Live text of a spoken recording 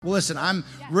Well, listen, I'm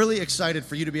really excited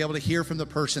for you to be able to hear from the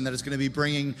person that is going to be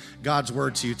bringing God's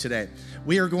word to you today.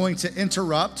 We are going to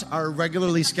interrupt our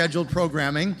regularly scheduled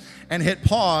programming and hit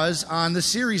pause on the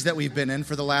series that we've been in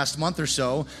for the last month or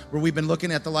so, where we've been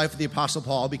looking at the life of the Apostle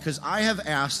Paul, because I have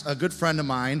asked a good friend of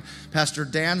mine, Pastor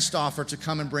Dan Stauffer, to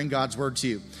come and bring God's word to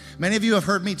you. Many of you have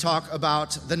heard me talk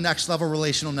about the Next Level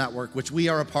Relational Network, which we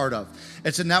are a part of.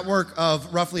 It's a network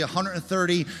of roughly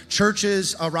 130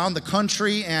 churches around the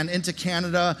country and into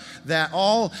Canada that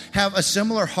all have a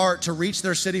similar heart to reach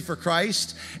their city for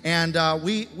Christ. And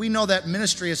we know that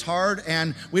ministry is hard,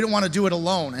 and we don't want to do it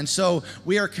alone. And so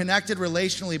we are connected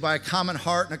relationally by a common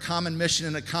heart and a common mission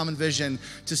and a common vision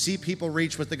to see people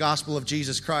reach with the gospel of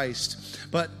Jesus Christ.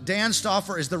 But Dan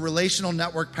Stauffer is the relational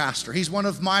network pastor. He's one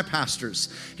of my pastors.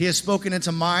 He has spoken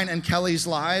into mine and Kelly's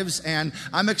lives, and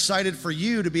I'm excited for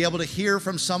you to be able to hear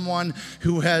from someone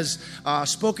who has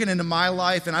spoken into my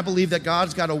life, and I believe that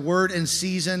God's got a word in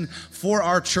season for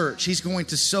our church. He's going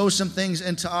to sow some things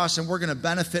into us, and we're going to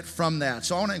benefit from that.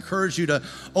 So I want to encourage you to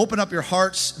open up your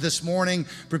hearts this morning,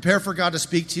 prepare for God to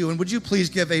speak to you, and would you please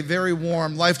give a very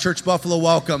warm Life Church Buffalo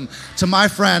welcome to my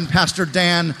friend, Pastor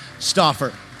Dan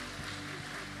Stauffer.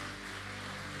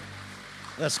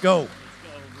 Let's go.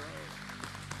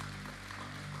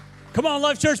 Come on,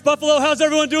 Life Church Buffalo. How's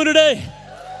everyone doing today?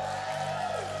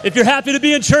 If you're happy to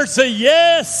be in church, say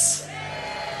yes.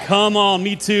 Come on,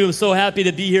 me too. I'm so happy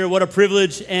to be here. What a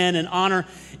privilege and an honor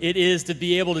it is to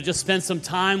be able to just spend some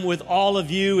time with all of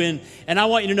you. And I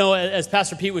want you to know, as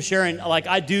Pastor Pete was sharing, like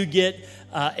I do get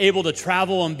able to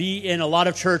travel and be in a lot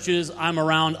of churches. I'm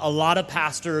around a lot of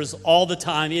pastors all the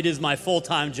time. It is my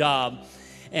full-time job.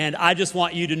 And I just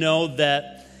want you to know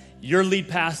that your lead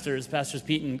pastors, Pastors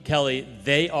Pete and Kelly,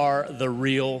 they are the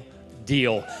real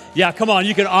deal. Yeah, come on,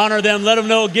 you can honor them, let them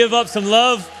know, give up some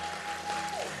love.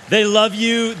 They love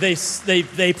you,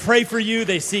 they pray for you,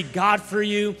 they seek God for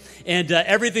you, and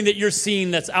everything that you're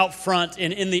seeing that's out front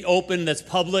and in the open, that's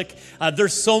public,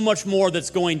 there's so much more that's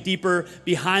going deeper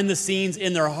behind the scenes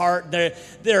in their heart. They're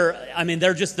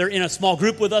in a small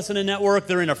group with us in a network.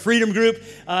 They're in a freedom group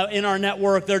in our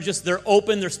network. They're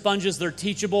open, they're sponges, they're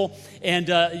teachable, and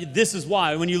this is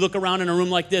why when you look around in a room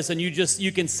like this and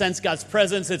you can sense God's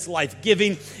presence. It's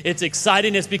life-giving, it's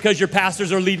exciting. It's because your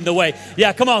pastors are leading the way.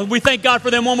 Yeah, come on, we thank God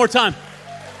for them one more time.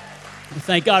 We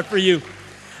thank God for you.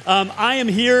 I am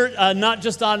here not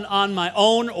just on my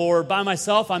own or by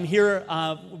myself. I'm here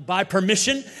by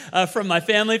permission from my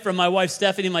family, from my wife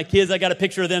Stephanie, my kids. I got a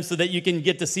picture of them so that you can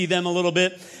get to see them a little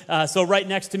bit. So right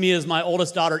next to me is my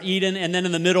oldest daughter, Eden, and then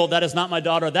in the middle, that is not my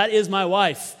daughter. That is my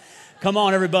wife. Come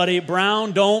on, everybody.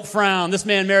 Brown, don't frown. This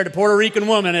man married a Puerto Rican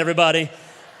woman, everybody.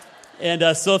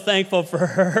 And so thankful for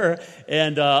her.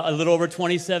 And a little over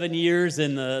 27 years,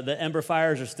 and the ember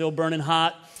fires are still burning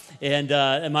hot. And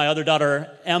my other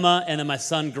daughter, Emma, and then my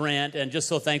son, Grant, and just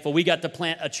so thankful. We got to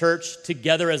plant a church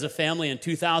together as a family in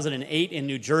 2008 in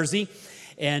New Jersey.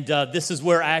 And this is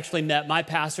where I actually met my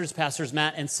pastors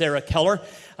Matt and Sarah Keller.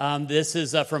 This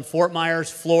is from Fort Myers,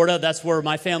 Florida. That's where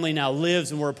my family now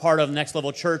lives, and we're a part of Next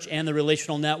Level Church and the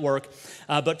Relational Network.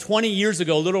 But 20 years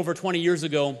ago, a little over 20 years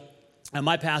ago,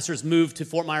 my pastors moved to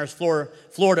Fort Myers,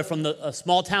 Florida from a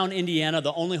small town, Indiana,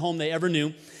 the only home they ever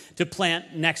knew, to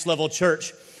plant Next Level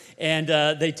Church. And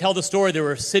they tell the story. They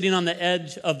were sitting on the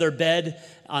edge of their bed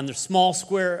on their small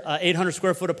 800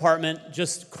 square foot apartment,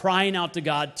 just crying out to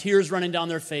God, tears running down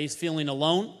their face, feeling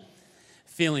alone,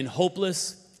 feeling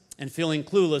hopeless, and feeling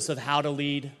clueless of how to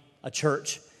lead a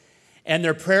church. And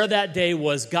their prayer that day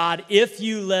was, God, if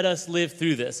you let us live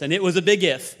through this, and it was a big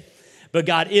if, but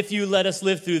God, if you let us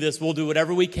live through this, we'll do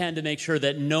whatever we can to make sure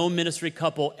that no ministry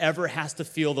couple ever has to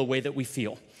feel the way that we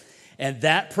feel. And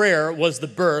that prayer was the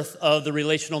birth of the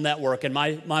Relational Network. And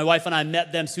my wife and I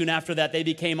met them soon after that. They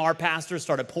became our pastors,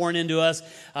 started pouring into us,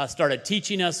 started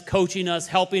teaching us, coaching us,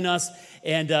 helping us.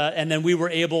 And then we were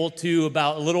able to,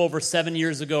 about a little over 7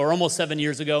 years ago, or almost 7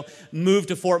 years ago, move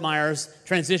to Fort Myers,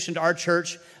 transitioned our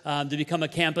church to become a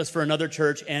campus for another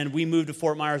church. And we moved to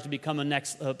Fort Myers to become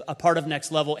a part of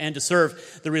Next Level and to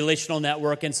serve the Relational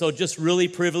Network. And so just really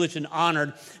privileged and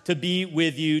honored to be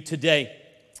with you today.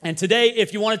 And today,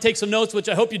 if you want to take some notes, which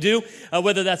I hope you do,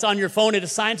 whether that's on your phone, it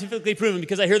is scientifically proven,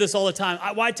 because I hear this all the time.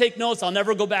 Why take notes? I'll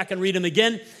never go back and read them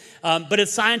again. But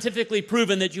it's scientifically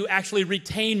proven that you actually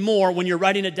retain more when you're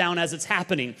writing it down as it's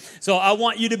happening. So I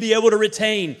want you to be able to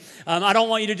retain. I don't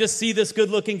want you to just see this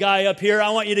good-looking guy up here. I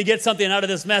want you to get something out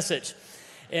of this message.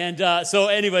 And so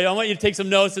anyway, I want you to take some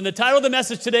notes. And the title of the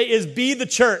message today is Be the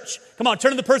Church. Come on,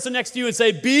 turn to the person next to you and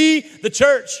say, Be the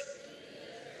Church.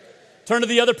 Turn to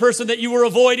the other person that you were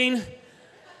avoiding.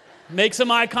 Make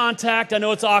some eye contact. I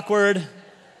know it's awkward.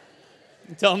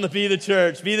 Tell them to be the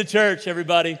church. Be the church,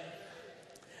 everybody.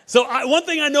 So one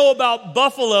thing I know about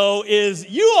Buffalo is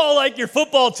you all like your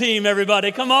football team,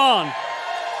 everybody. Come on.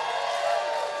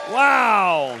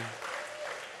 Wow.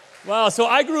 Wow, so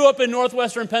I grew up in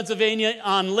northwestern Pennsylvania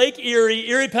on Lake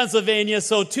Erie, Pennsylvania,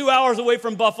 so 2 hours away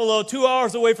from Buffalo, 2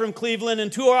 hours away from Cleveland,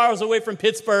 and 2 hours away from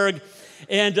Pittsburgh.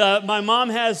 And my mom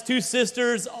has two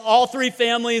sisters, all three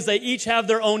families. They each have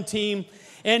their own team.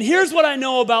 And here's what I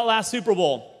know about last Super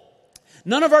Bowl.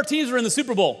 None of our teams were in the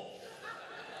Super Bowl.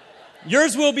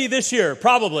 Yours will be this year,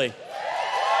 probably.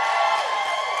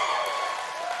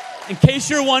 In case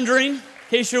you're wondering,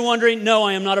 no,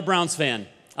 I am not a Browns fan.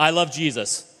 I love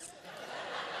Jesus.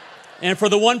 And for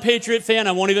the one Patriot fan,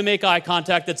 I won't even make eye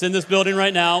contact that's in this building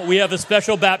right now. We have a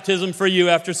special baptism for you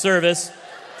after service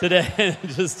today.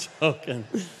 Just joking.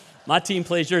 My team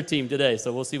plays your team today,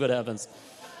 so we'll see what happens.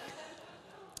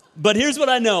 But here's what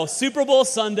I know. Super Bowl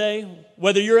Sunday,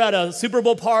 whether you're at a Super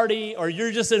Bowl party or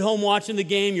you're just at home watching the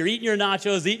game, you're eating your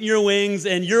nachos, eating your wings,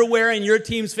 and you're wearing your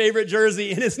team's favorite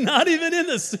jersey, and it's not even in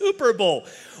the Super Bowl.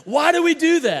 Why do we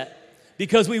do that?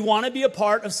 Because we want to be a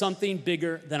part of something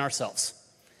bigger than ourselves.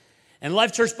 And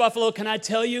Life Church Buffalo, can I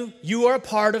tell you, you are a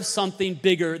part of something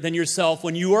bigger than yourself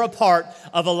when you are a part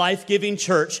of a life-giving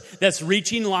church that's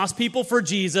reaching lost people for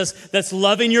Jesus, that's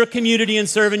loving your community and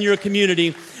serving your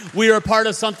community. We are a part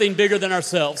of something bigger than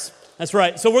ourselves. That's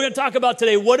right. So we're going to talk about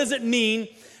today, what does it mean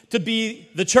to be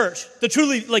the church? To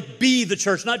truly be the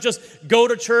church, not just go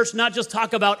to church, not just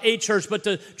talk about a church, but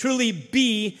to truly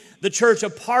be the church,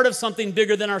 a part of something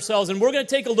bigger than ourselves. And we're going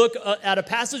to take a look at a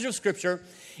passage of Scripture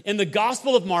in the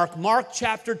Gospel of Mark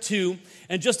chapter 2,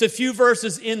 and just a few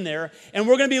verses in there. And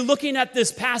we're going to be looking at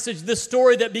this passage, this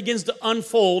story that begins to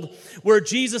unfold, where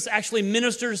Jesus actually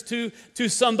ministers to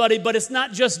somebody, but it's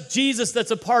not just Jesus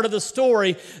that's a part of the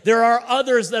story. There are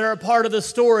others that are a part of the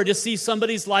story to see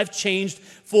somebody's life changed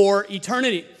for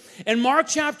eternity. In Mark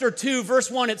chapter 2,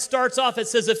 verse 1, it starts off, it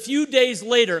says, a few days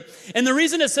later. And the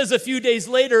reason it says a few days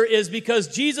later is because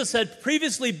Jesus had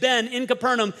previously been in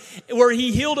Capernaum where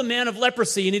he healed a man of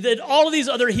leprosy. And he did all of these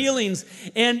other healings.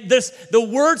 And the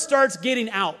word starts getting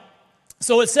out.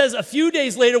 So it says a few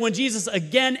days later when Jesus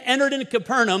again entered into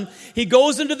Capernaum, he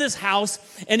goes into this house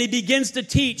and he begins to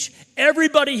teach.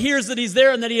 Everybody hears that he's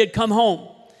there and that he had come home.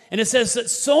 And it says that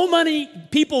so many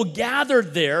people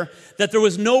gathered there that there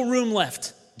was no room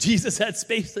left. Jesus had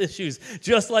space issues,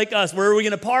 just like us. Where are we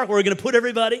going to park? Where are we going to put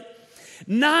everybody?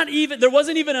 There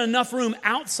wasn't even enough room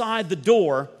outside the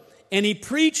door, and he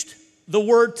preached the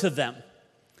word to them.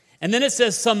 And then it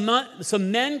says,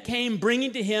 some men came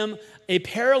bringing to him a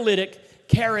paralytic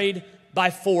carried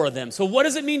by four of them. So what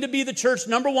does it mean to be the church?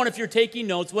 Number one, if you're taking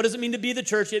notes, what does it mean to be the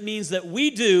church? It means that we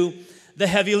do the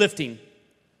heavy lifting.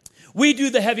 We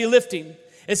do the heavy lifting.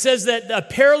 It says that a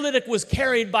paralytic was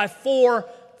carried by four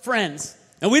friends.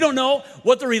 And we don't know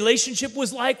what the relationship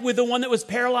was like with the one that was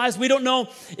paralyzed. We don't know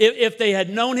if they had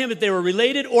known him, if they were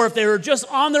related, or if they were just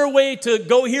on their way to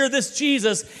go hear this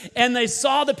Jesus, and they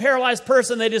saw the paralyzed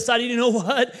person. They decided, you know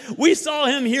what? We saw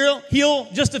him heal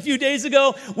just a few days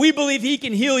ago. We believe he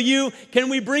can heal you. Can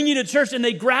we bring you to church? And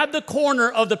they grabbed the corner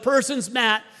of the person's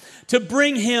mat to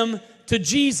bring him to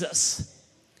Jesus.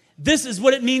 This is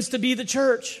what it means to be the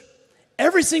church.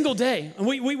 Every single day, and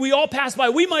we all pass by.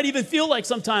 We might even feel like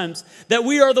sometimes that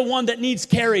we are the one that needs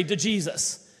carried to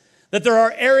Jesus. That there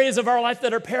are areas of our life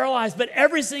that are paralyzed, but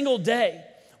every single day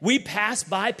we pass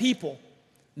by people,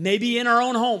 maybe in our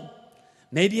own home,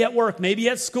 maybe at work, maybe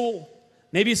at school,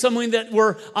 maybe someone that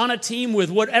we're on a team with,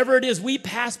 whatever it is, we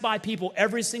pass by people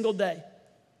every single day,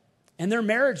 and their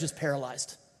marriage is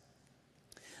paralyzed.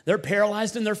 They're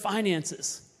paralyzed in their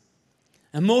finances,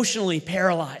 emotionally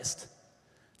paralyzed.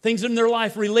 Things in their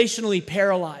life relationally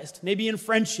paralyzed, maybe in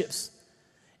friendships.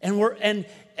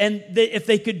 If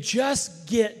they could just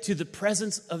get to the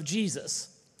presence of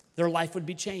Jesus, their life would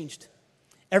be changed.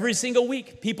 Every single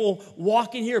week, people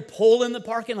walk in here, pull in the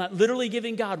parking lot, literally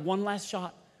giving God one last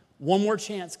shot, one more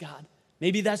chance, God.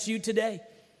 Maybe that's you today.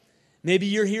 Maybe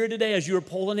you're here today as you were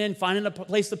pulling in, finding a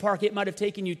place to park. It might have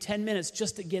taken you 10 minutes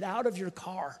just to get out of your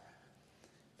car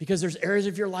because there's areas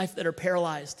of your life that are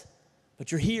paralyzed,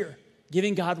 but you're here.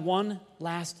 Giving God one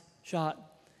last shot.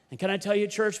 And can I tell you,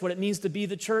 church, what it means to be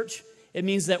the church? It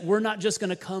means that we're not just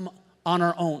going to come on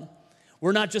our own.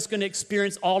 We're not just going to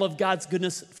experience all of God's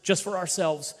goodness just for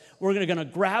ourselves. We're going to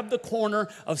grab the corner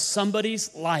of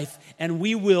somebody's life, and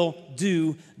we will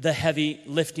do the heavy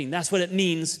lifting. That's what it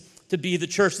means to be the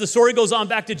church. The story goes on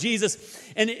back to Jesus.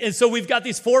 And so we've got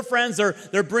these four friends.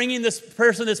 They're bringing this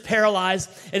person that's paralyzed.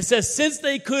 And it says, since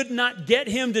they could not get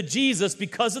him to Jesus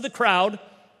because of the crowd,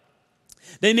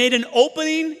 they made an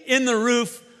opening in the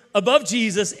roof above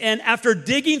Jesus, and after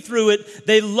digging through it,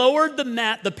 they lowered the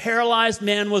mat the paralyzed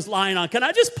man was lying on. Can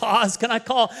I just pause? Can I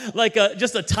call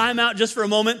just a timeout just for a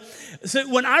moment? So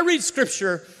when I read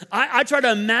scripture, I try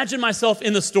to imagine myself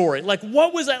in the story. Like,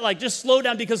 what was that like? Just slow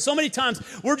down, because so many times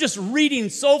we're just reading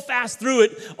so fast through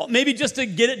it, maybe just to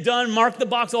get it done, mark the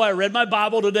box, oh, I read my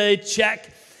Bible today, check.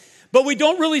 But we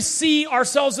don't really see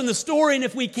ourselves in the story, and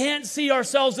if we can't see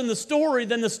ourselves in the story,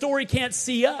 then the story can't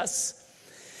see us.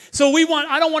 So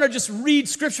I don't want to just read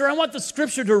scripture. I want the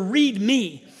scripture to read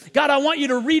me. God, I want you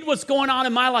to read what's going on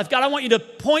in my life. God, I want you to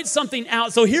point something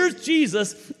out. So here's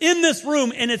Jesus in this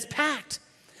room, and it's packed.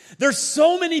 There's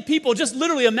so many people. Just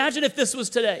literally imagine if this was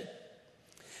today.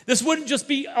 This wouldn't just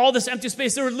be all this empty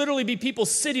space. There would literally be people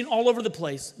sitting all over the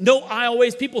place. No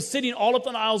aisleways, people sitting all up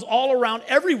in the aisles, all around,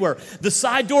 everywhere. The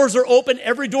side doors are open.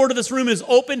 Every door to this room is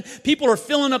open. People are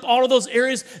filling up all of those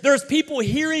areas. There's people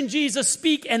hearing Jesus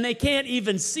speak, and they can't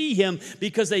even see him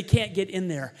because they can't get in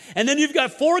there. And then you've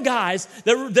got 4 guys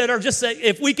that are just saying,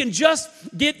 if we can just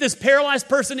get this paralyzed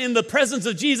person in the presence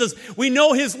of Jesus, we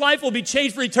know his life will be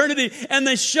changed for eternity. And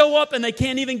they show up, and they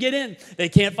can't even get in. They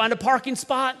can't find a parking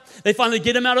spot. They finally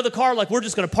get him out of the car, like, we're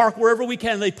just going to park wherever we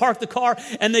can. They park the car,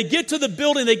 and they get to the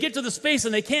building, they get to the space,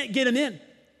 and they can't get him in.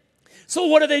 So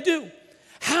what do?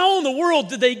 How in the world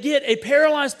did they get a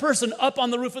paralyzed person up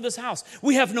on the roof of this house?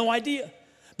 We have no idea.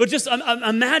 But just I'm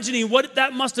imagining what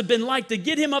that must have been like to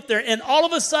get him up there. And all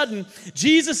of a sudden,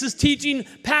 Jesus is teaching,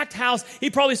 packed house.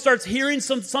 He probably starts hearing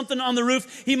something on the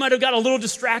roof. He might have got a little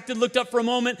distracted, looked up for a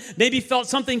moment, maybe felt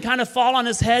something kind of fall on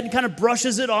his head and kind of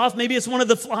brushes it off. Maybe it's one of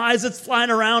the flies that's flying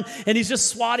around, and he's just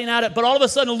swatting at it. But all of a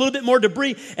sudden, a little bit more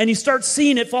debris, and he starts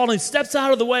seeing it fall, and he steps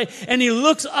out of the way, and he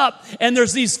looks up, and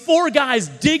there's these 4 guys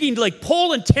digging, like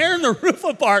pulling, tearing the roof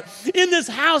apart in this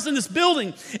house, in this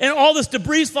building. And all this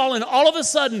debris is falling. All of a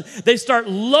sudden, they start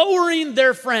lowering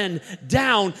their friend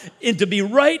down to be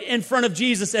right in front of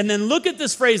Jesus. And then look at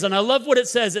this phrase, and I love what it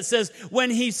says. It says, when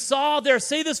he saw their,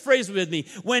 say this phrase with me,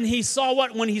 when he saw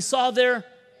what? When he saw their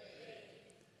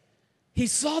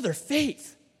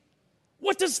faith.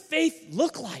 What does faith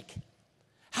look like?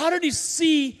 How did he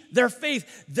see their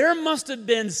faith? There must have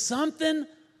been something,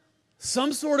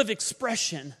 some sort of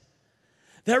expression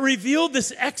that revealed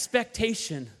this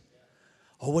expectation.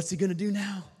 Oh, what's he going to do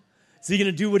now? Is he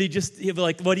going to do what he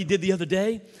did the other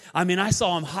day? I mean, I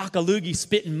saw him hock a loogie,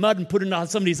 spit in mud, and put it on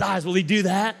somebody's eyes. Will he do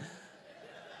that?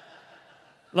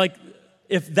 Like,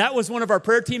 if that was one of our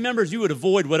prayer team members, you would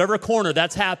avoid whatever corner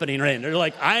that's happening right in. They're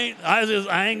like, I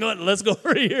ain't going, let's go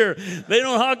over here. They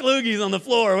don't hock loogies on the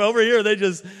floor. Over here, they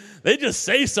just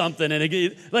say something.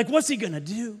 And like, what's he going to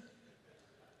do?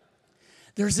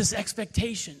 There's this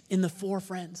expectation in the 4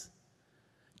 friends.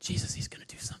 Jesus, he's going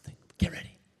to do something. Get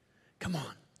ready. Come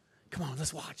on,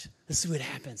 let's watch. Let's see what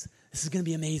happens. This is going to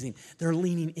be amazing. They're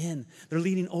leaning in. They're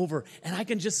leaning over. And I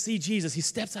can just see Jesus. He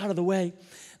steps out of the way.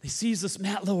 He sees this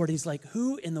mat lowered. He's like,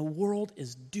 who in the world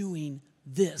is doing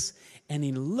this? And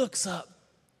he looks up,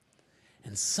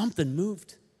 and something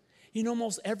moved. You know,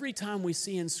 almost every time we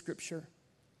see in Scripture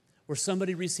where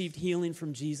somebody received healing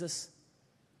from Jesus,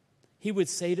 he would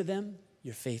say to them,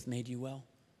 your faith made you well.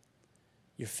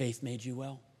 Your faith made you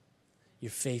well.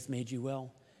 Your faith made you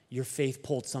well. Your faith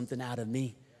pulled something out of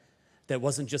me that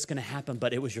wasn't just going to happen,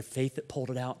 but it was your faith that pulled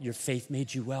it out. Your faith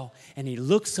made you well. And he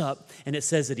looks up, and it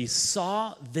says that he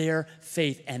saw their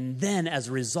faith. And then as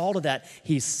a result of that,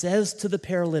 he says to the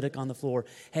paralytic on the floor,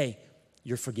 hey,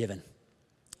 you're forgiven.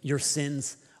 Your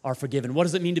sins are forgiven. What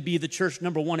does it mean to be the church?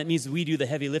 Number 1, it means we do the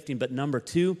heavy lifting. But number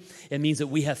 2, it means that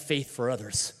we have faith for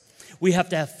others. We have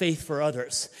to have faith for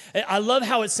others. I love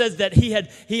how it says that he had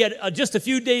just a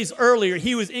few days earlier,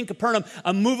 he was in Capernaum,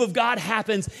 a move of God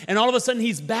happens, and all of a sudden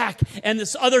he's back, and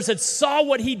this others had saw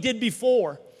what he did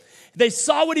before. They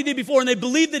saw what he did before, and they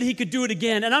believed that he could do it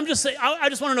again. And I'm just saying, I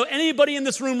just want to know, anybody in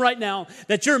this room right now,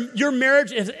 that your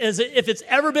marriage, is if it's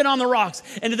ever been on the rocks,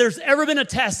 and if there's ever been a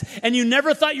test, and you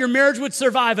never thought your marriage would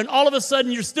survive, and all of a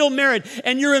sudden you're still married,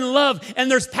 and you're in love,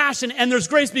 and there's passion, and there's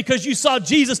grace because you saw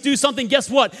Jesus do something, guess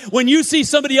what? When you see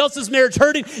somebody else's marriage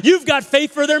hurting, you've got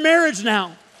faith for their marriage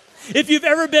now. If you've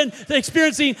ever been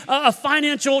experiencing a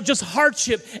financial just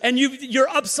hardship and you're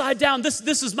upside down,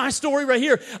 this is my story right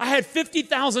here. I had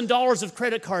 $50,000 of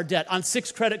credit card debt on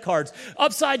 6 credit cards,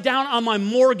 upside down on my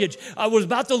mortgage. I was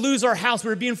about to lose our house. We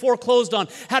were being foreclosed on.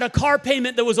 Had a car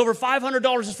payment that was over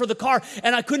 $500 just for the car,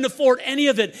 and I couldn't afford any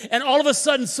of it. And all of a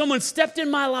sudden, someone stepped in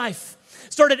my life,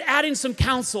 started adding some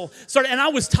counsel, and I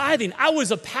was tithing. I was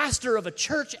a pastor of a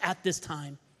church at this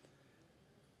time.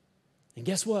 And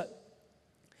guess what?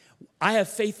 I have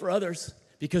faith for others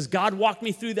because God walked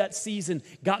me through that season,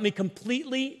 got me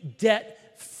completely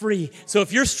debt free. So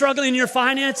if you're struggling in your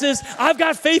finances, I've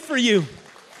got faith for you.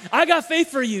 I got faith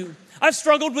for you. I've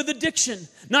struggled with addiction,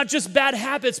 not just bad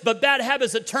habits, but bad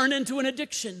habits that turn into an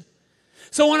addiction.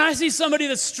 So when I see somebody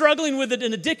that's struggling with an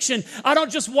addiction, I don't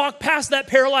just walk past that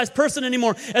paralyzed person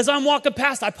anymore. As I'm walking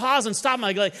past, I pause and stop.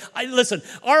 And listen,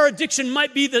 our addiction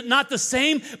might be not the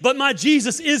same, but my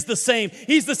Jesus is the same.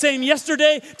 He's the same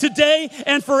yesterday, today,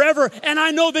 and forever. And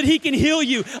I know that he can heal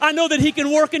you. I know that he can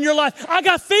work in your life. I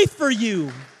got faith for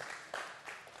you.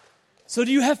 So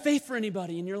do you have faith for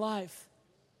anybody in your life?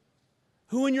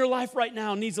 Who in your life right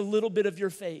now needs a little bit of your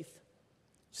faith?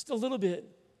 Just a little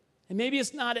bit. And maybe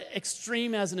it's not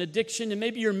extreme as an addiction, and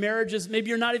maybe your marriages, maybe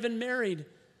you're not even married.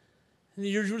 And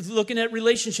you're looking at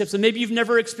relationships, and maybe you've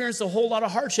never experienced a whole lot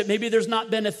of hardship. Maybe there's not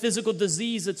been a physical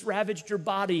disease that's ravaged your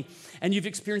body, and you've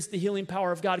experienced the healing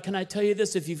power of God. Can I tell you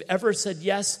this? If you've ever said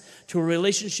yes to a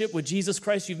relationship with Jesus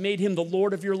Christ, you've made him the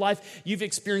Lord of your life, you've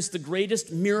experienced the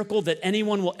greatest miracle that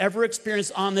anyone will ever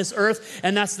experience on this earth,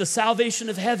 and that's the salvation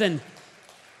of heaven.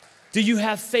 Do you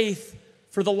have faith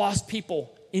for the lost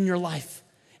people in your life?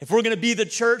 If we're going to be the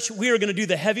church, we are going to do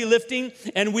the heavy lifting,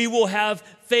 and we will have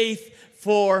faith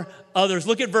for others.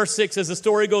 Look at verse 6 as the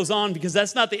story goes on, because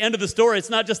that's not the end of the story. It's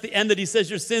not just the end that he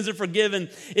says your sins are forgiven.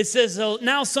 It says,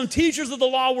 now some teachers of the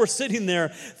law were sitting there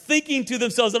thinking to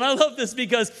themselves, and I love this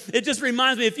because it just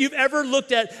reminds me, if you've ever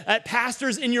looked at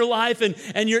pastors in your life and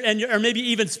or maybe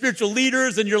even spiritual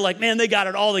leaders, and you're like, man, they got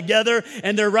it all together,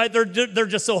 and they're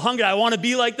just so hungry. I want to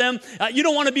be like them. You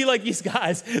don't want to be like these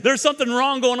guys. There's something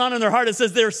wrong going on in their heart. It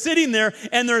says they're sitting there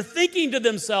and they're thinking to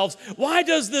themselves, why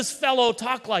does this fellow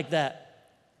talk like that?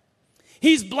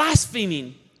 He's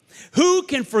blaspheming. Who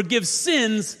can forgive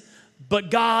sins but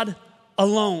God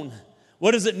alone?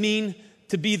 What does it mean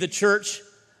to be the church?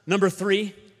 Number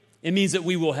 3, it means that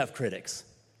we will have critics.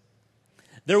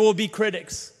 There will be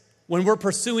critics. When we're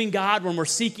pursuing God, when we're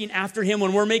seeking after him,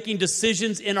 when we're making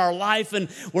decisions in our life and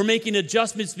we're making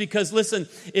adjustments, because listen,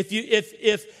 if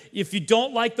you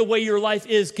don't like the way your life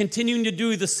is, continuing to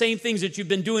do the same things that you've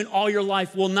been doing all your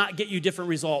life will not get you different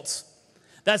results.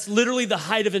 That's literally the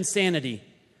height of insanity,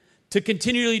 to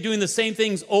continually doing the same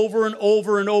things over and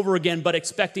over and over again, but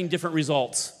expecting different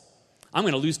results. I'm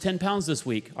going to lose 10 pounds this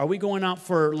week. Are we going out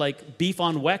for like beef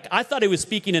on weck? I thought he was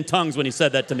speaking in tongues when he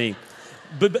said that to me.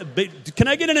 But can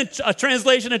I get a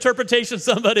translation interpretation,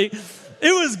 somebody?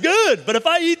 It was good, but if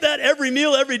I eat that every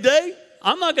meal every day,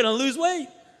 I'm not going to lose weight.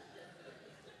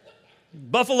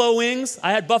 Buffalo wings.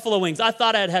 I had buffalo wings. I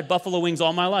thought I had buffalo wings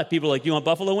all my life. People are like, you want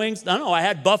buffalo wings? No, I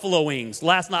had buffalo wings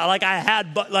last night. Like I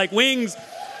had wings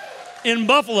in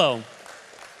Buffalo.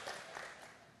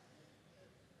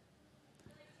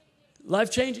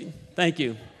 Life-changing. Thank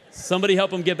you. Somebody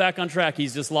help him get back on track.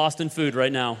 He's just lost in food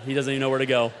right now. He doesn't even know where to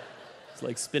go. It's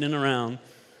like spinning around.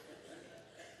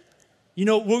 You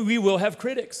know, we will have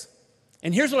critics.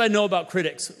 And here's what I know about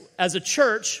critics. As a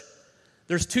church,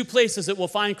 there's 2 places that we'll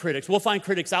find critics. We'll find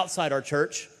critics outside our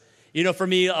church. You know, for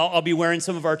me, I'll be wearing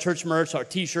some of our church merch, our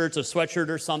T-shirts, a sweatshirt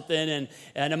or something,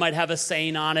 and it might have a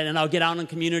saying on it, and I'll get out in the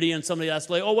community, and somebody asks,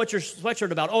 like, oh, what's your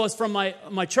sweatshirt about? Oh, it's from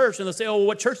my church. And they'll say, oh, well,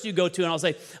 what church do you go to? And I'll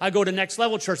say, I go to Next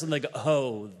Level Church. And they go,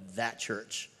 oh, that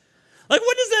church. Like,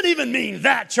 what does that even mean,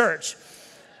 that church?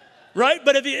 Right?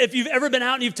 But if you've ever been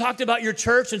out and you've talked about your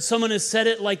church and someone has said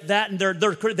it like that, and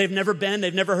they've never been,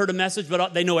 they've never heard a message,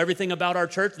 but they know everything about our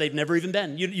church, they've never even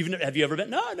been. Have you ever been?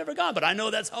 No, I've never gone, but I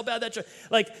know that's how bad that church.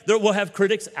 Like, we'll have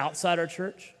critics outside our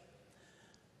church,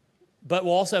 but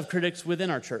we'll also have critics within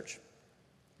our church.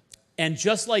 And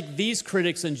just like these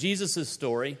critics in Jesus'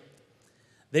 story,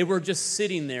 they were just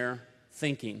sitting there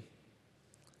thinking.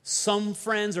 Some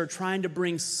friends are trying to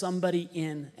bring somebody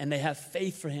in, and they have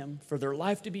faith for him, for their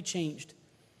life to be changed.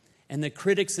 And the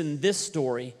critics in this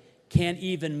story can't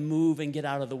even move and get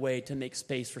out of the way to make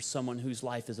space for someone whose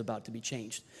life is about to be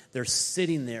changed. They're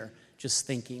sitting there just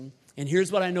thinking. And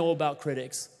here's what I know about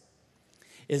critics,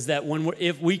 is that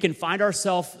if we can find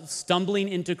ourselves stumbling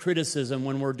into criticism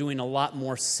when we're doing a lot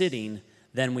more sitting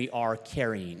than we are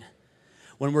carrying.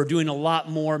 When we're doing a lot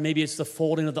more, maybe it's the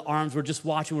folding of the arms, we're just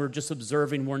watching, we're just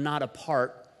observing, we're not a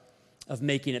part of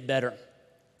making it better.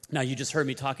 Now, you just heard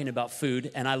me talking about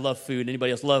food, and I love food.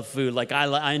 Anybody else love food? Like,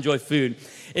 I enjoy food.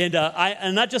 And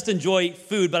I not just enjoy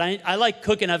food, but I like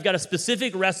cooking. I've got a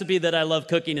specific recipe that I love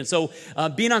cooking. And so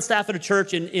being on staff at a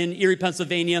church in Erie,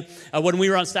 Pennsylvania, when we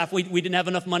were on staff, we didn't have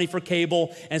enough money for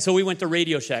cable, and so we went to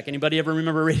Radio Shack. Anybody ever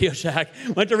remember Radio Shack?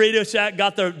 Went to Radio Shack,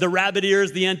 got the rabbit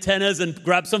ears, the antennas, and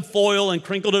grabbed some foil and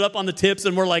crinkled it up on the tips,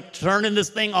 and we're like turning this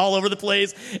thing all over the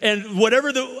place. And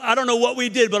I don't know what we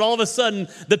did, but all of a sudden,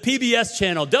 the PBS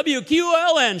channel,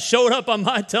 WQLN showed up on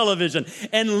my television.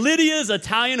 And Lydia's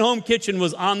Italian Home Kitchen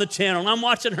was on the channel. And I'm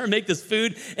watching her make this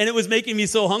food, and it was making me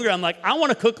so hungry. I'm like, I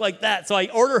want to cook like that. So I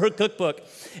order her cookbook,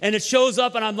 and it shows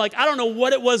up, and I'm like, I don't know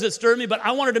what it was that stirred me, but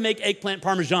I wanted to make eggplant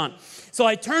parmesan. So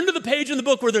I turned to the page in the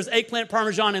book where there's eggplant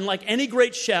parmesan, and like any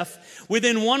great chef,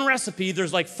 within one recipe,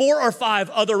 there's like 4 or 5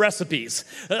 other recipes.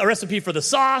 A recipe for the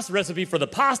sauce, a recipe for the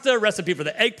pasta, a recipe for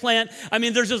the eggplant. I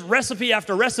mean, there's just recipe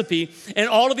after recipe, and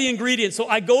all of the ingredients. So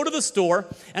I go to the store,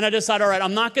 and I decide, all right,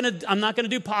 I'm not gonna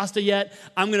do pasta yet.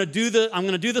 I'm gonna do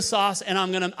the sauce, and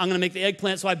I'm gonna make the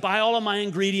eggplant. So I buy all of my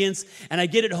ingredients, and I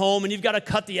get it home, and you've got to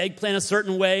cut the eggplant a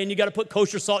certain way, and you got to put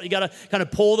kosher salt. You got to kind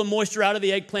of pull the moisture out of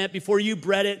the eggplant before you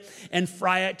bread it and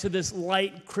fry it to this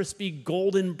light, crispy,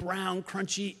 golden brown,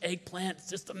 crunchy eggplant.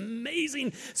 It's just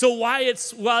amazing. So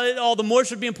while all the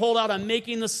moisture is being pulled out, I'm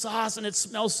making the sauce, and it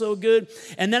smells so good.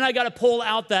 And then I got to pull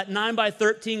out that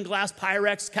 9x13 glass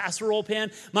Pyrex casserole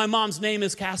pan. My mom's name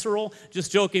is Casserole.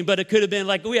 Just joking, but it could have been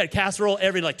like, we had casserole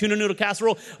like tuna noodle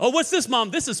casserole. Oh, what's this,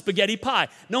 Mom? This is spaghetti pie.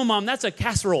 No, Mom, that's a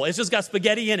casserole. It's just got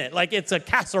spaghetti in it. Like, it's a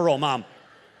casserole, Mom.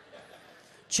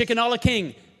 Chicken a la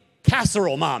king.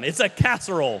 Casserole, Mom. It's a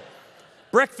casserole.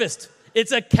 Breakfast.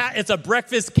 It's a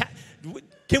breakfast.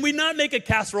 Can we not make a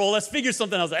casserole? Let's figure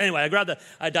something else. Anyway,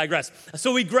 I digress.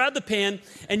 So we grab the pan,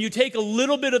 and you take a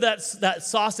little bit of that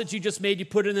sauce that you just made, you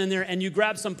put it in there, and you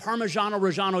grab some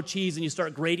Parmigiano-Reggiano cheese, and you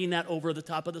start grating that over the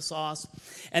top of the sauce.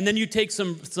 And then you take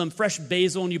some fresh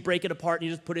basil, and you break it apart, and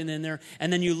you just put it in there.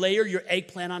 And then you layer your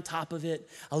eggplant on top of it,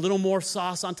 a little more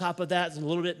sauce on top of that, and a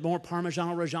little bit more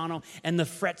Parmigiano-Reggiano, and the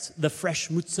fresh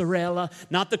mozzarella,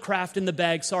 not the Kraft in the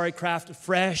bag, sorry, Kraft,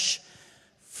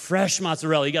 fresh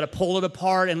mozzarella. You got to pull it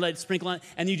apart and let it sprinkle on,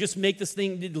 and you just make this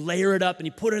thing, layer it up, and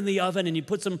you put it in the oven, and you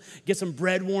get some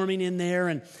bread warming in there,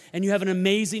 and you have an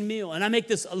amazing meal. And I make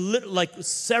this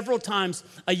several times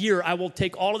a year. I will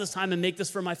take all of this time and make this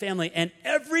for my family, and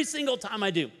every single time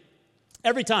I do,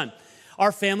 every time,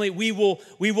 our family, we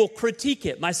will critique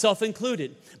it, myself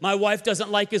included. My wife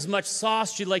doesn't like as much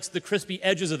sauce. She likes the crispy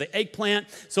edges of the eggplant.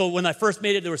 So when I first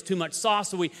made it, there was too much sauce,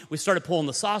 so we started pulling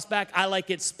the sauce back. I like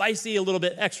it spicy, a little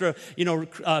bit extra,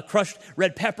 crushed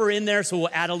red pepper in there, so we'll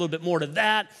add a little bit more to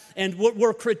that. And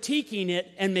we're critiquing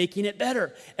it and making it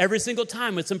better. Every single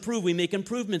time it's improved, we make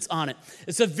improvements on it.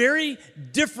 It's a very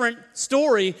different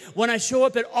story when I show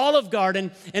up at Olive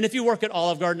Garden. And if you work at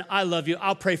Olive Garden, I love you.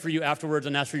 I'll pray for you afterwards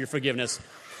and ask for your forgiveness.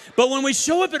 But when we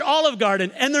show up at Olive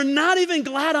Garden and they're not even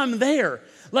glad I'm there,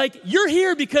 like, you're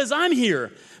here because I'm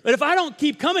here. But if I don't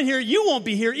keep coming here, you won't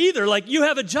be here either. Like, you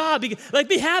have a job. Like,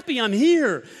 be happy I'm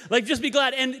here. Like, just be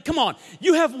glad. And come on,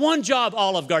 you have one job,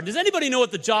 Olive Garden. Does anybody know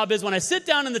what the job is? When I sit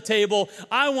down at the table,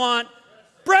 I want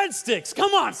breadsticks.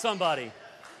 Come on, somebody.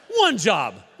 One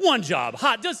job.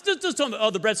 Hot. Just tell me,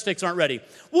 the breadsticks aren't ready.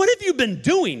 What have you been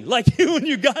doing? Like, when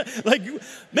you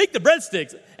make the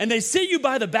breadsticks, and they sit you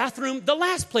by the bathroom. The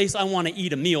last place I want to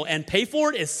eat a meal and pay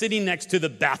for it is sitting next to the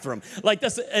bathroom.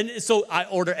 And so I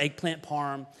order eggplant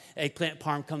parm. Eggplant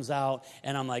parm comes out,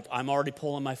 and I'm already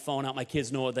pulling my phone out. My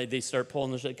kids know it. They start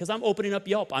pulling the shit, because I'm opening up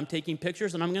Yelp. I'm taking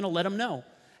pictures, and I'm going to let them know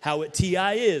how TI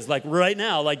is. Like, right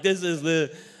now, like, this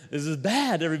is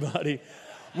bad, everybody.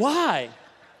 Why?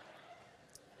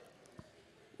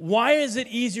 Why is it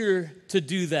easier to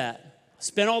do that?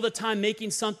 Spend all the time making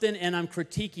something and I'm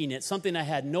critiquing it. Something I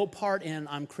had no part in,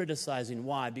 I'm criticizing.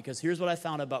 Why? Because here's what I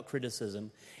found about criticism,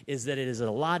 is that it is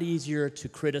a lot easier to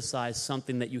criticize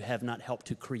something that you have not helped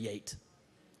to create.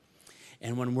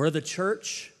 And when we're the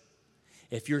church,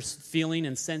 if you're feeling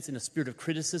and sensing a spirit of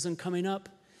criticism coming up,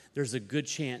 there's a good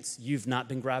chance you've not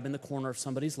been grabbing the corner of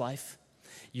somebody's life.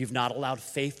 You've not allowed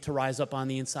faith to rise up on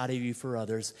the inside of you for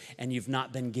others, and you've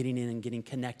not been getting in and getting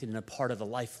connected in a part of the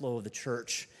life flow of the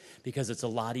church, because it's a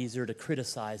lot easier to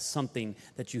criticize something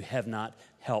that you have not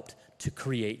helped to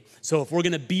create. So if we're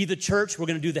going to be the church, we're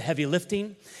going to do the heavy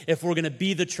lifting. If we're going to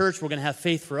be the church, we're going to have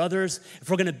faith for others. If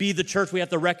we're going to be the church, we have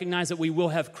to recognize that we will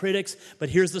have critics. But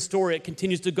here's the story. It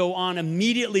continues to go on.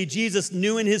 Immediately, Jesus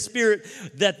knew in his spirit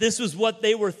that this was what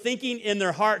they were thinking in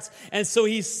their hearts. And so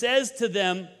he says to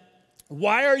them,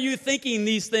 why are you thinking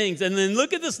these things? And then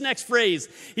look at this next phrase.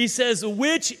 He says,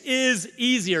 which is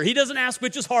easier? He doesn't ask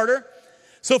which is harder.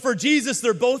 So for Jesus,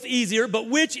 they're both easier, but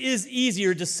which is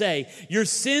easier to say, your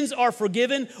sins are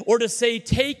forgiven, or to say,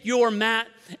 take your mat,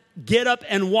 get up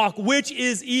and walk? Which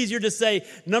is easier to say?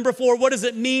 Number 4, what does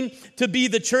it mean to be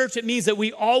the church? It means that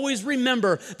we always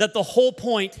remember that the whole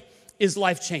point is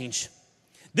life change.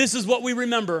 This is what we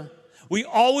remember. We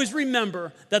always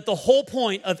remember that the whole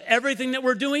point of everything that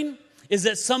we're doing is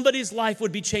that somebody's life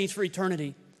would be changed for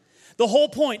eternity. The whole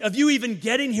point of you even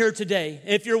getting here today,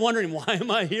 if you're wondering, why am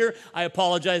I here? I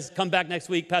apologize. Come back next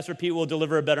week. Pastor Pete will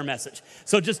deliver a better message.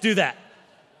 So just do that.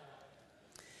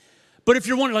 But if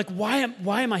you're wondering, like,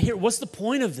 why am I here? What's the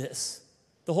point of this?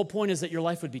 The whole point is that your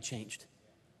life would be changed.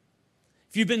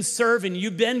 If you've been serving,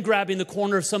 you've been grabbing the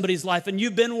corner of somebody's life, and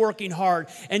you've been working hard,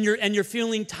 and you're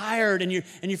feeling tired, and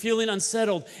you're feeling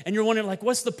unsettled, and you're wondering, like,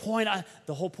 what's the point?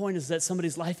 The whole point is that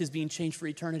somebody's life is being changed for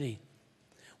eternity.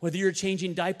 Whether you're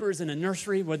changing diapers in a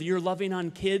nursery, whether you're loving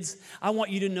on kids, I want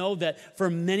you to know that for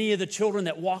many of the children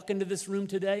that walk into this room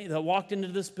today, that walked into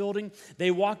this building,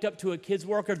 they walked up to a kids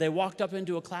worker, they walked up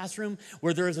into a classroom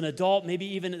where there is an adult, maybe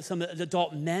even some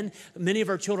adult men. Many of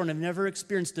our children have never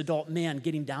experienced adult men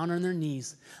getting down on their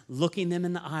knees, looking them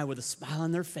in the eye with a smile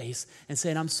on their face and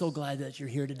saying, I'm so glad that you're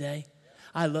here today.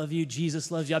 I love you. Jesus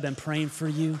loves you. I've been praying for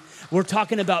you. We're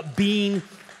talking about being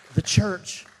the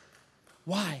church.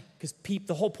 Why? Because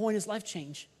the whole point is life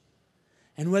change.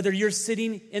 And whether you're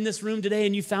sitting in this room today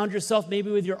and you found yourself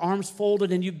maybe with your arms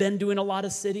folded and you've been doing a lot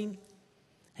of sitting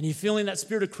and you're feeling that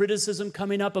spirit of criticism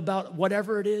coming up about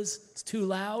whatever it is, it's too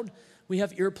loud. We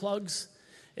have earplugs.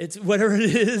 It's whatever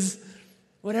it is.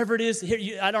 Whatever it is.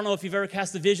 Here, I don't know if you've ever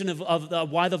cast the vision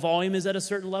of why the volume is at a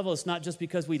certain level. It's not just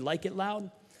because we like it loud.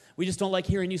 We just don't like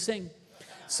hearing you sing.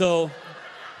 So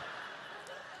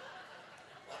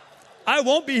I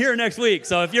won't be here next week,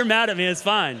 so if you're mad at me, it's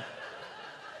fine.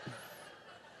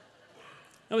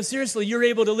 No, but seriously, you're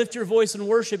able to lift your voice and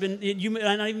worship, and you might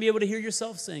not even be able to hear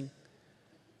yourself sing.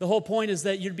 The whole point is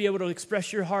that you'd be able to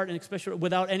express your heart and express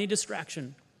without any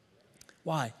distraction.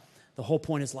 Why? The whole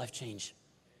point is life change.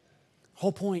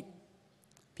 Whole point.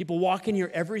 People walk in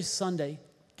here every Sunday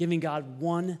giving God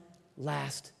one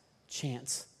last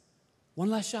chance. One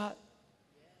last shot.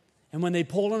 And when they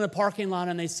pull in a parking lot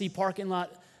and they see parking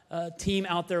lot team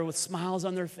out there with smiles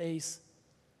on their face,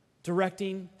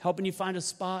 directing, helping you find a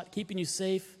spot, keeping you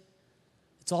safe.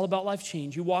 It's all about life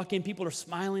change. You walk in, people are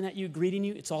smiling at you, greeting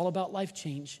you. It's all about life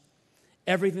change.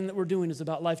 Everything that we're doing is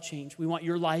about life change. We want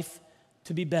your life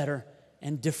to be better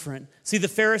and different. See, the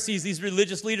Pharisees, these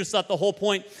religious leaders, thought the whole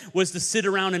point was to sit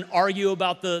around and argue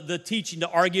about the teaching, to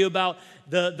argue about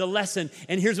the lesson.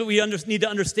 And here's what we need to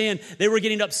understand. They were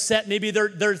getting upset. Maybe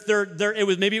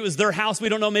it was their house. We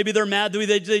don't know. Maybe they're mad.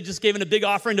 They just gave in a big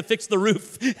offering to fix the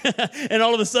roof. And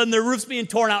all of a sudden their roof's being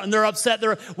torn out and they're upset.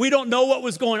 We don't know what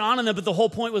was going on in them, but the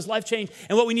whole point was life change.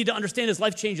 And what we need to understand is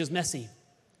life change is messy.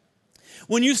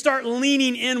 When you start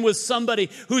leaning in with somebody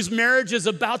whose marriage is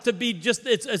about to be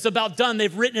it's about done,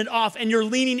 they've written it off, and you're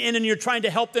leaning in and you're trying to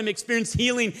help them experience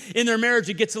healing in their marriage,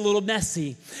 it gets a little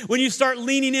messy. When you start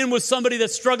leaning in with somebody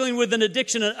that's struggling with an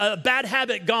addiction, a bad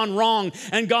habit gone wrong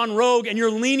and gone rogue, and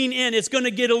you're leaning in, it's going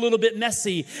to get a little bit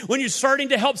messy. When you're starting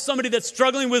to help somebody that's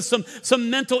struggling with some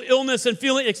mental illness and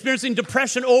experiencing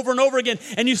depression over and over again,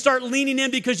 and you start leaning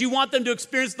in because you want them to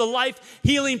experience the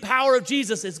life-healing power of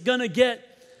Jesus, it's going to get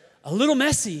a little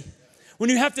messy.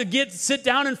 When you have to sit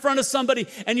down in front of somebody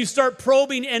and you start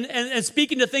probing and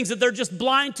speaking to things that they're just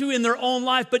blind to in their own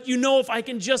life, but you know if I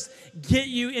can just get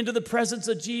you into the presence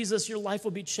of Jesus, your life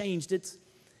will be changed.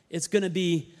 It's going to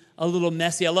be a little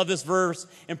messy. I love this verse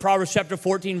in Proverbs chapter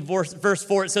 14, verse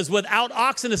 4. It says, without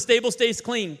oxen, a stable stays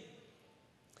clean,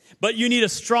 but you need a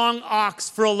strong ox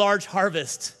for a large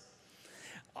harvest.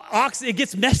 It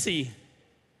gets messy.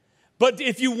 But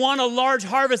if you want a large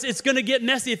harvest, it's going to get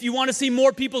messy. If you want to see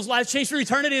more people's lives change for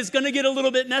eternity, it's going to get a little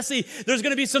bit messy. There's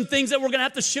going to be some things that we're going to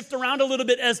have to shift around a little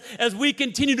bit as we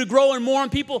continue to grow and more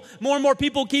and more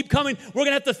people keep coming. We're going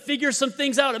to have to figure some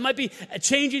things out. It might be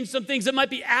changing some things. It might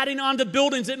be adding on to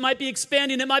buildings. It might be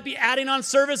expanding. It might be adding on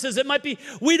services.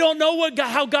 We don't know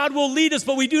how God will lead us,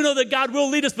 but we do know that God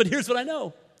will lead us. But here's what I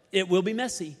know. It will be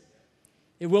messy.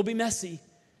 It will be messy.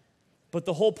 But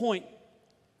the whole point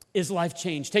is life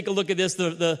change. Take a look at this.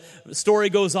 The story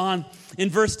goes on. In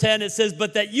verse 10, it says,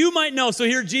 but that you might know. So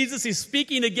here Jesus, he's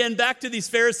speaking again back to these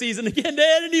Pharisees. And again, they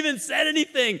hadn't even said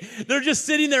anything. They're just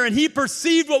sitting there. And he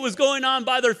perceived what was going on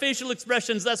by their facial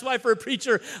expressions. That's why for a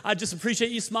preacher, I just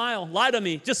appreciate you smile. Lie to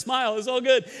me. Just smile. It's all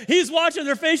good. He's watching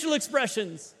their facial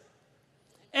expressions.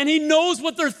 And he knows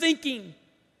what they're thinking.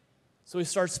 So he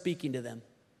starts speaking to them.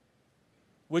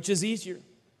 Which is easier?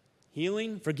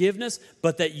 Healing, forgiveness,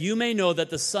 but that you may know that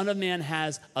the Son of Man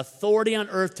has authority on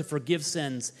earth to forgive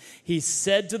sins. He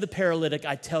said to the paralytic,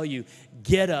 I tell you,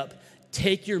 get up,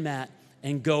 take your mat,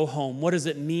 and go home. What does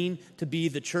it mean to be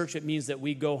the church? It means that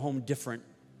we go home different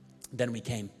than we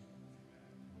came.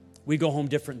 We go home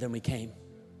different than we came.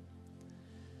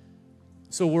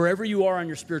 So wherever you are on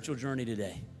your spiritual journey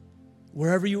today,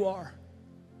 wherever you are,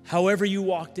 however you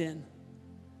walked in,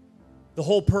 the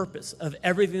whole purpose of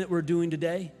everything that we're doing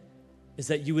today is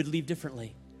that you would leave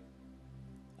differently.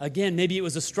 Again, maybe it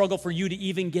was a struggle for you to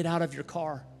even get out of your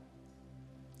car,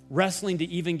 wrestling to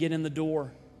even get in the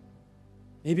door.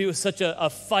 Maybe it was such a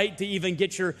fight to even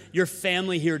get your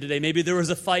family here today. Maybe there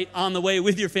was a fight on the way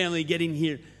with your family getting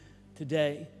here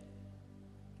today.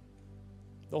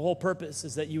 The whole purpose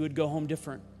is that you would go home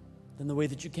different than the way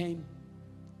that you came.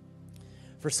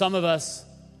 For some of us,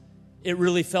 it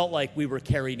really felt like we were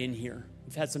carried in here.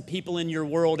 You've had some people in your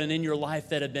world and in your life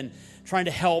that have been trying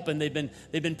to help, and they've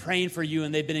been praying for you,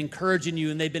 and they've been encouraging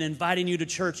you, and they've been inviting you to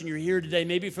church, and you're here today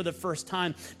maybe for the first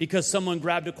time because someone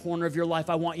grabbed a corner of your life.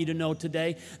 I want you to know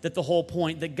today that the whole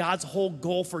point, that God's whole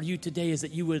goal for you today is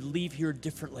that you would leave here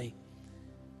differently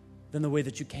than the way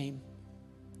that you came.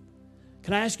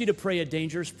 Can I ask you to pray a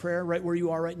dangerous prayer right where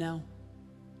you are right now?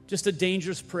 Just a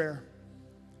dangerous prayer.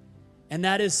 And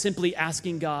that is simply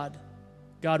asking God,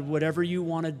 whatever you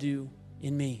want to do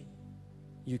in me,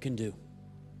 you can do.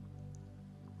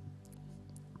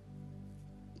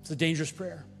 It's a dangerous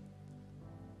prayer.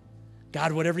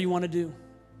 God, whatever you want to do.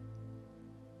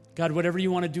 God, whatever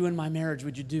you want to do in my marriage,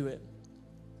 would you do it?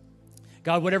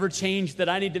 God, whatever change that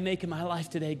I need to make in my life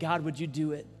today, God, would you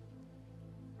do it?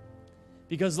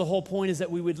 Because the whole point is that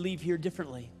we would leave here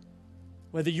differently.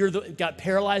 Whether you've got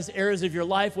paralyzed areas of your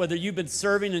life, whether you've been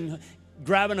serving and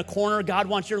grabbing a corner, God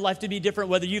wants your life to be different.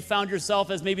 Whether you found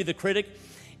yourself as maybe the critic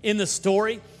in the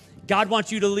story, God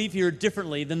wants you to leave here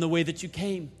differently than the way that you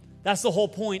came. That's the whole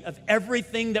point of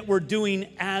everything that we're doing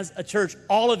as a church.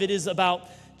 All of it is about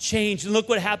change. And look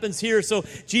what happens here. So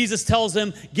Jesus tells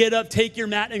him, get up, take your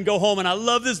mat, and go home. And I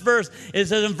love this verse. It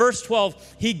says in verse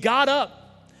 12, he got up.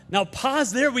 Now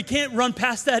pause there. We can't run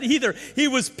past that either. He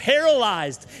was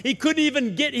paralyzed. He couldn't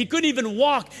even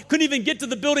walk, couldn't even get to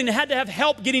the building. He had to have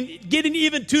help getting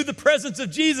even to the presence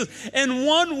of Jesus. And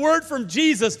one word from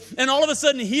Jesus, and all of a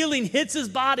sudden healing hits his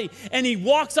body. And he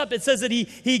walks up. It says that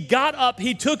he got up,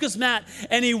 he took his mat,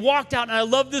 and he walked out. And I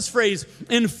love this phrase,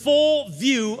 in full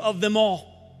view of them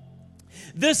all.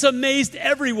 This amazed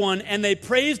everyone, and they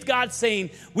praised God, saying,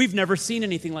 we've never seen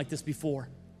anything like this before.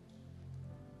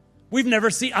 I've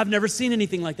never seen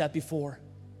anything like that before.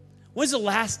 When's the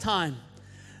last time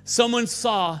someone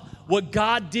saw what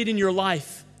God did in your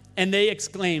life and they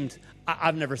exclaimed,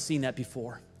 I've never seen that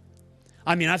before?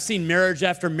 I mean, I've seen marriage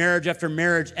after marriage after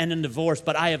marriage end in divorce,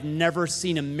 but I have never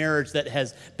seen a marriage that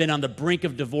has been on the brink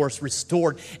of divorce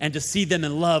restored, and to see them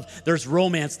in love. There's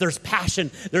romance, there's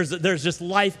passion, there's just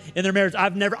life in their marriage.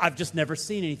 I've just never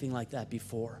seen anything like that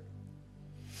before.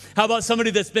 How about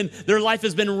somebody their life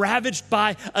has been ravaged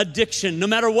by addiction? No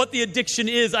matter what the addiction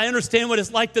is, I understand what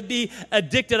it's like to be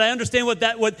addicted. I understand what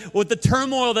the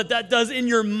turmoil that does in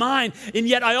your mind. And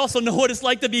yet I also know what it's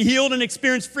like to be healed and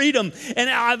experience freedom.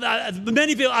 And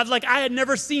many people, I had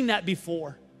never seen that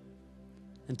before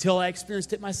until I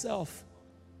experienced it myself.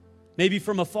 Maybe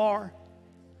from afar.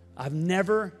 I've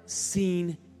never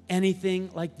seen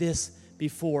anything like this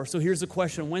before. So here's the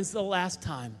question. When's the last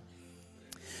time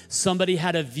somebody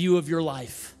had a view of your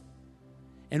life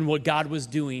and what God was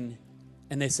doing,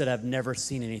 and they said, I've never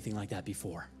seen anything like that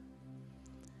before?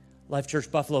 Life Church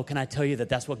Buffalo, can I tell you that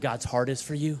that's what God's heart is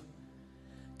for you?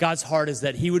 God's heart is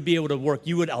that he would be able to work.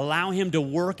 You would allow him to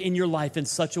work in your life in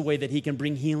such a way that he can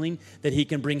bring healing, that he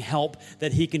can bring help,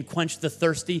 that he can quench the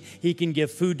thirsty, he can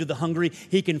give food to the hungry,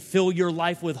 he can fill your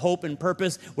life with hope and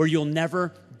purpose where you'll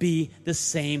never be the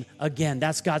same again.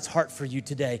 That's God's heart for you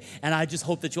today. And I just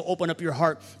hope that you'll open up your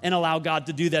heart and allow God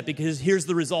to do that, because here's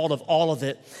the result of all of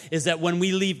it, is that when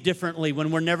we leave differently, when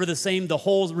we're never the same, the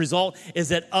whole result is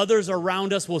that others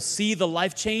around us will see the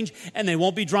life change, and they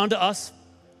won't be drawn to us.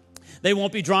 They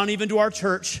won't be drawn even to our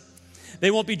church. They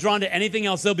won't be drawn to anything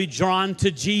else. They'll be drawn to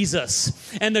Jesus.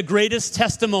 And the greatest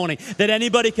testimony that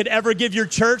anybody could ever give your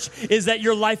church is that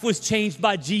your life was changed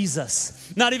by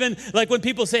Jesus. Not even like when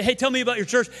people say, hey, tell me about your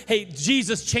church. Hey,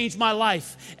 Jesus changed my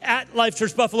life at Life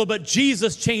Church Buffalo, but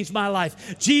Jesus changed my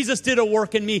life. Jesus did a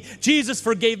work in me. Jesus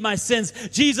forgave my sins.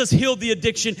 Jesus healed the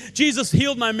addiction. Jesus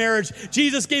healed my marriage.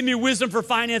 Jesus gave me wisdom for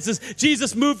finances.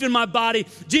 Jesus moved in my body.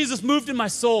 Jesus moved in my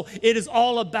soul. It is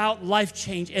all about life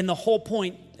change. And the whole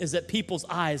point is that people's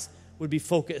eyes would be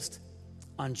focused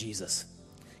on Jesus.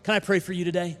 Can I pray for you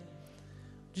today?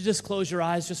 Would you just close your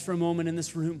eyes just for a moment in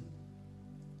this room?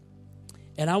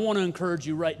 And I want to encourage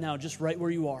you right now, just right where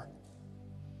you are.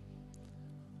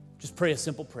 Just pray a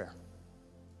simple prayer.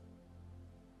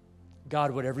 God,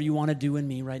 whatever you want to do in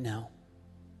me right now,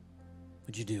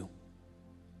 would you do?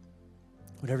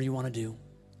 Whatever you want to do.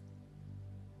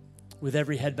 With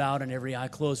every head bowed and every eye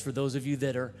closed, for those of you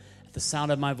that are the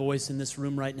sound of my voice in this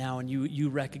room right now, and you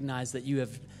recognize that you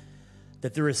have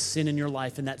that there is sin in your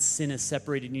life and that sin is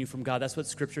separating you from God. That's what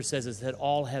Scripture says, is that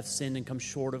all have sinned and come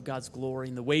short of God's glory.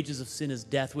 And the wages of sin is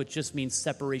death, which just means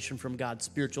separation from God.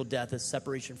 Spiritual death is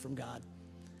separation from God.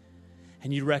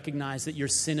 And you recognize that your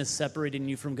sin is separating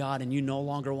you from God and you no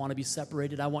longer want to be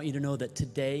separated. I want you to know that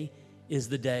today is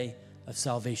the day of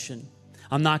salvation.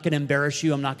 I'm not going to embarrass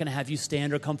you. I'm not going to have you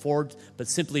stand or come forward, but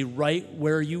simply right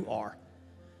where you are,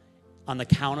 on the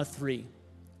count of 3,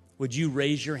 would you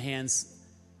raise your hands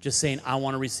just saying, I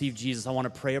want to receive Jesus. I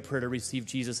want to pray a prayer to receive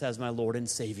Jesus as my Lord and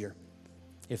Savior.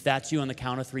 If that's you, on the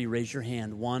count of 3, raise your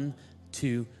hand. 1,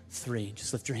 2, 3.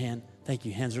 Just lift your hand. Thank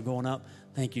you. Hands are going up.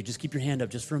 Thank you. Just keep your hand up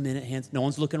just for a minute. Hands. No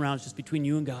one's looking around. It's just between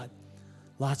you and God.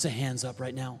 Lots of hands up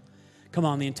right now. Come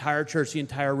on, the entire church, the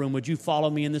entire room, would you follow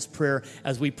me in this prayer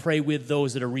as we pray with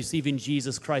those that are receiving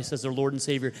Jesus Christ as their Lord and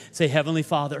Savior? Say, Heavenly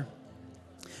Father,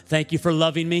 thank you for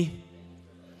loving me.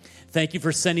 Thank you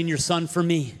for sending your Son for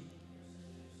me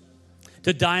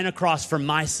to die on a cross for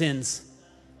my sins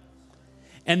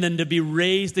and then to be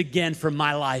raised again for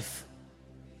my life.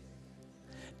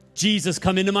 Jesus,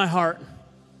 come into my heart.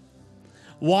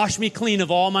 Wash me clean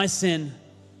of all my sin.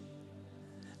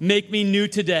 Make me new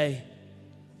today.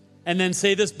 And then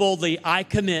say this boldly, I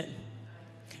commit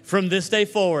from this day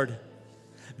forward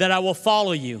that I will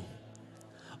follow you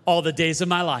all the days of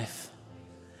my life.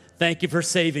 Thank you for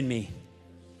saving me.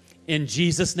 In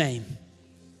Jesus' name,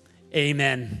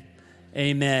 amen.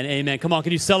 Amen. Amen. Come on,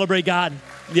 can you celebrate God?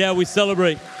 Yeah, we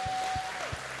celebrate.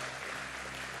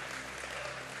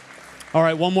 All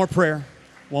right, one more prayer,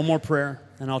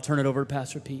 and I'll turn it over to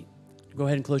Pastor Pete. Go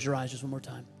ahead and close your eyes just one more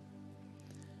time.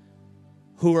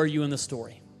 Who are you in the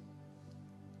story?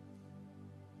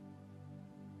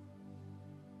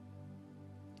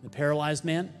 The paralyzed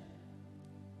man?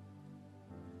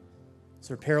 Is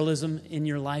there parallelism in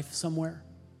your life somewhere?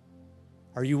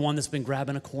 Are you one that's been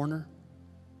grabbing a corner?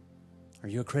 Are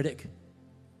you a critic?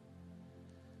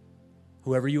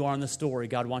 Whoever you are in the story,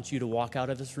 God wants you to walk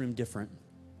out of this room different.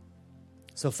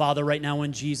 So, Father, right now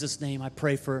in Jesus' name, I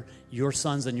pray for your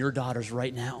sons and your daughters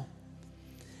right now.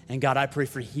 And God, I pray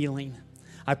for healing.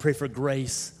 I pray for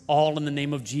grace, all in the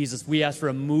name of Jesus. We ask for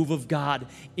a move of God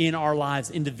in our lives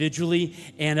individually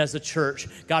and as a church.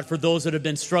 God, for those that have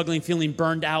been struggling, feeling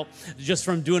burned out just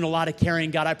from doing a lot of carrying,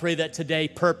 God, I pray that today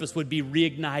purpose would be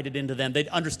reignited into them. They'd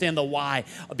understand the why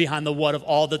behind the what of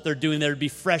all that they're doing. There would be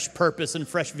fresh purpose and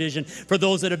fresh vision. For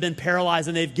those that have been paralyzed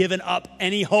and they've given up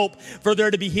any hope for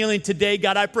there to be healing today,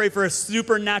 God, I pray for a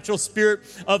supernatural spirit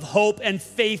of hope and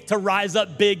faith to rise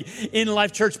up big in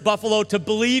Life Church Buffalo, to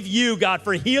believe you, God,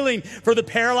 for healing for the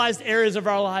paralyzed areas of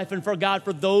our life, and for God,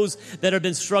 for those that have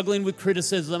been struggling with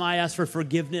criticism, I ask for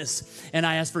forgiveness and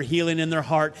I ask for healing in their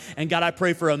heart. And God, I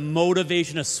pray for a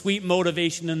motivation, a sweet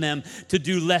motivation in them to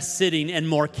do less sitting and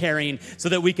more carrying, so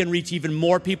that we can reach even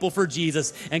more people for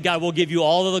Jesus. And God, we'll give you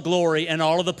all of the glory and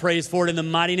all of the praise for it. In the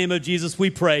mighty name of Jesus, we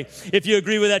pray. If you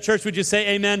agree with that, church, would you say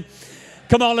amen?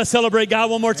 Come on, let's celebrate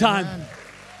God one more time. Amen.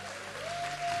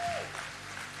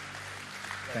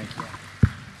 Thank you.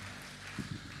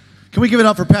 Can we give it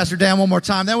up for Pastor Dan one more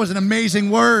time? That was an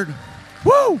amazing word.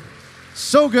 Woo!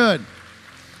 So good.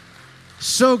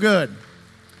 So good.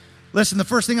 Listen, the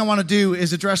first thing I want to do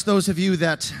is address those of you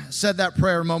that said that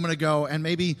prayer a moment ago and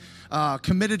maybe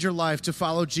committed your life to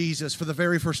follow Jesus for the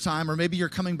very first time, or maybe you're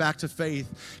coming back to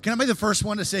faith. Can I be the first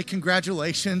one to say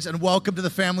congratulations and welcome to the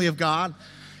family of God?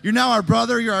 You're now our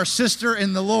brother, you're our sister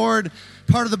in the Lord,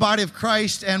 part of the body of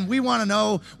Christ, and we want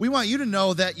you to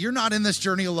know that you're not in this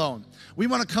journey alone. We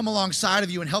want to come alongside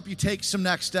of you and help you take some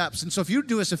next steps. And so if you'd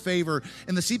do us a favor,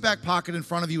 in the seat back pocket in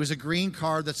front of you is a green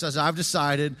card that says, I've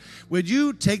decided. Would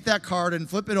you take that card and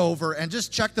flip it over and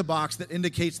just check the box that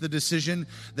indicates the decision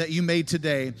that you made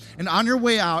today? And on your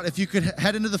way out, if you could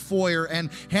head into the foyer and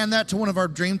hand that to one of our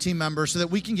Dream Team members so that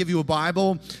we can give you a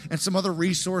Bible and some other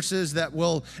resources that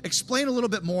will explain a little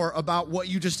bit more about what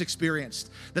you just experienced,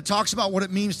 that talks about what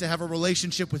it means to have a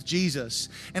relationship with Jesus,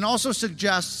 and also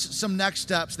suggests some next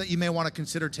steps that you may want to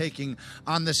consider taking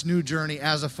on this new journey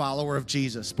as a follower of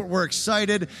Jesus. But we're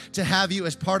excited to have you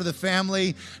as part of the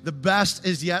family. The best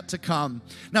is yet to come.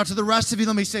 Now, to the rest of you,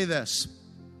 let me say this.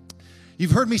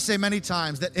 You've heard me say many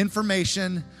times that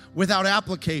information without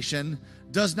application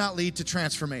does not lead to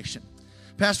transformation.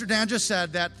 Pastor Dan just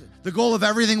said that the goal of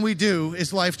everything we do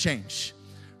is life change,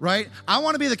 right? I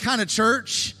want to be the kind of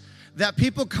church that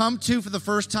people come to for the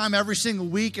first time every single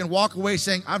week and walk away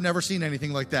saying, I've never seen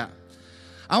anything like that.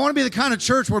 I want to be the kind of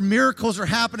church where miracles are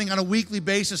happening on a weekly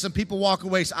basis and people walk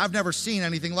away saying, I've never seen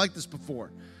anything like this before.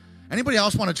 Anybody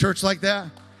else want a church like that?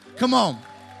 Come on.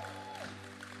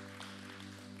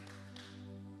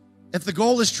 If the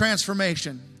goal is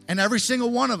transformation And every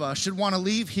single one of us should want to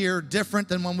leave here different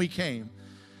than when we came.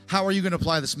 How are you going to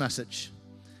apply this message?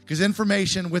 Because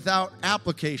information without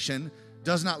application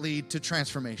does not lead to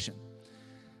transformation.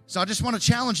 So I just want to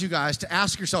challenge you guys to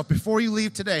ask yourself before you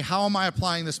leave today, how am I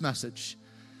applying this message?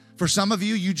 For some of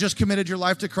you, you just committed your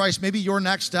life to Christ. Maybe your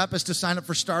next step is to sign up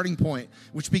for Starting Point,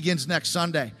 which begins next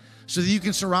Sunday, so that you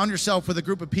can surround yourself with a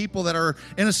group of people that are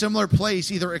in a similar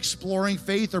place, either exploring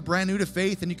faith or brand new to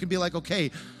faith, and you can be like,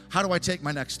 okay, how do I take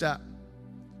my next step?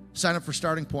 Sign up for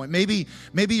Starting Point. Maybe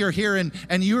you're here and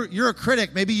you're a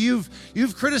critic. Maybe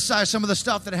you've criticized some of the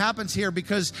stuff that happens here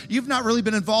because you've not really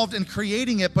been involved in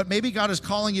creating it, but maybe God is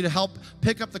calling you to help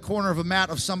pick up the corner of a mat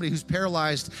of somebody who's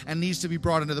paralyzed and needs to be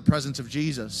brought into the presence of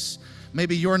Jesus.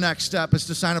 Maybe your next step is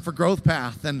to sign up for Growth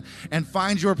Path and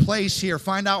find your place here.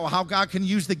 Find out how God can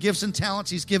use the gifts and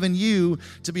talents He's given you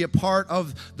to be a part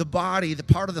of the body, the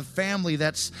part of the family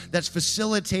that's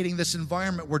facilitating this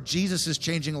environment where Jesus is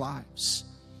changing lives.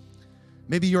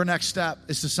 Maybe your next step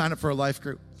is to sign up for a life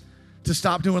group, to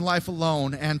stop doing life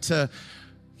alone and to,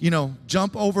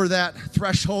 jump over that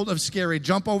threshold of scary,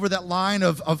 jump over that line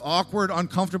of awkward,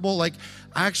 uncomfortable, like,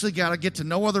 I actually got to get to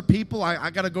know other people. I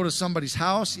got to go to somebody's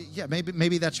house. Yeah,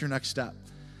 maybe that's your next step,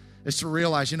 is to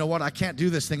realize, you know what, I can't do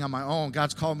this thing on my own.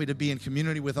 God's called me to be in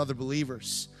community with other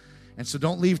believers. And so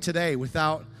don't leave today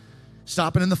without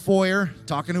stopping in the foyer,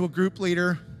 talking to a group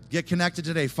leader. Get connected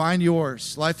today. Find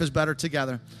yours. Life is better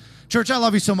together. Church, I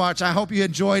love you so much. I hope you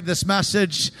enjoyed this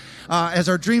message. As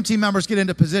our dream team members get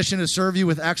into position to serve you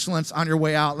with excellence on your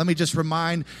way out, let me just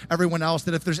remind everyone else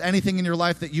that if there's anything in your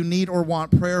life that you need or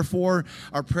want prayer for,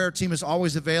 our prayer team is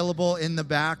always available in the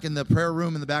back, in the prayer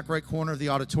room in the back right corner of the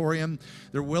auditorium.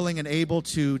 They're willing and able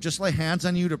to just lay hands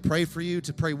on you, to pray for you,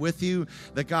 to pray with you,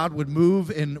 that God would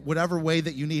move in whatever way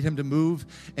that you need Him to move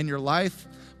in your life.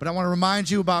 But I want to remind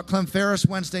you about Clem Ferris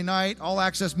Wednesday night, All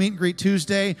Access Meet and Greet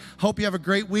Tuesday. Hope you have a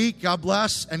great week. God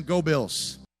bless, and go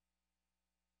Bills.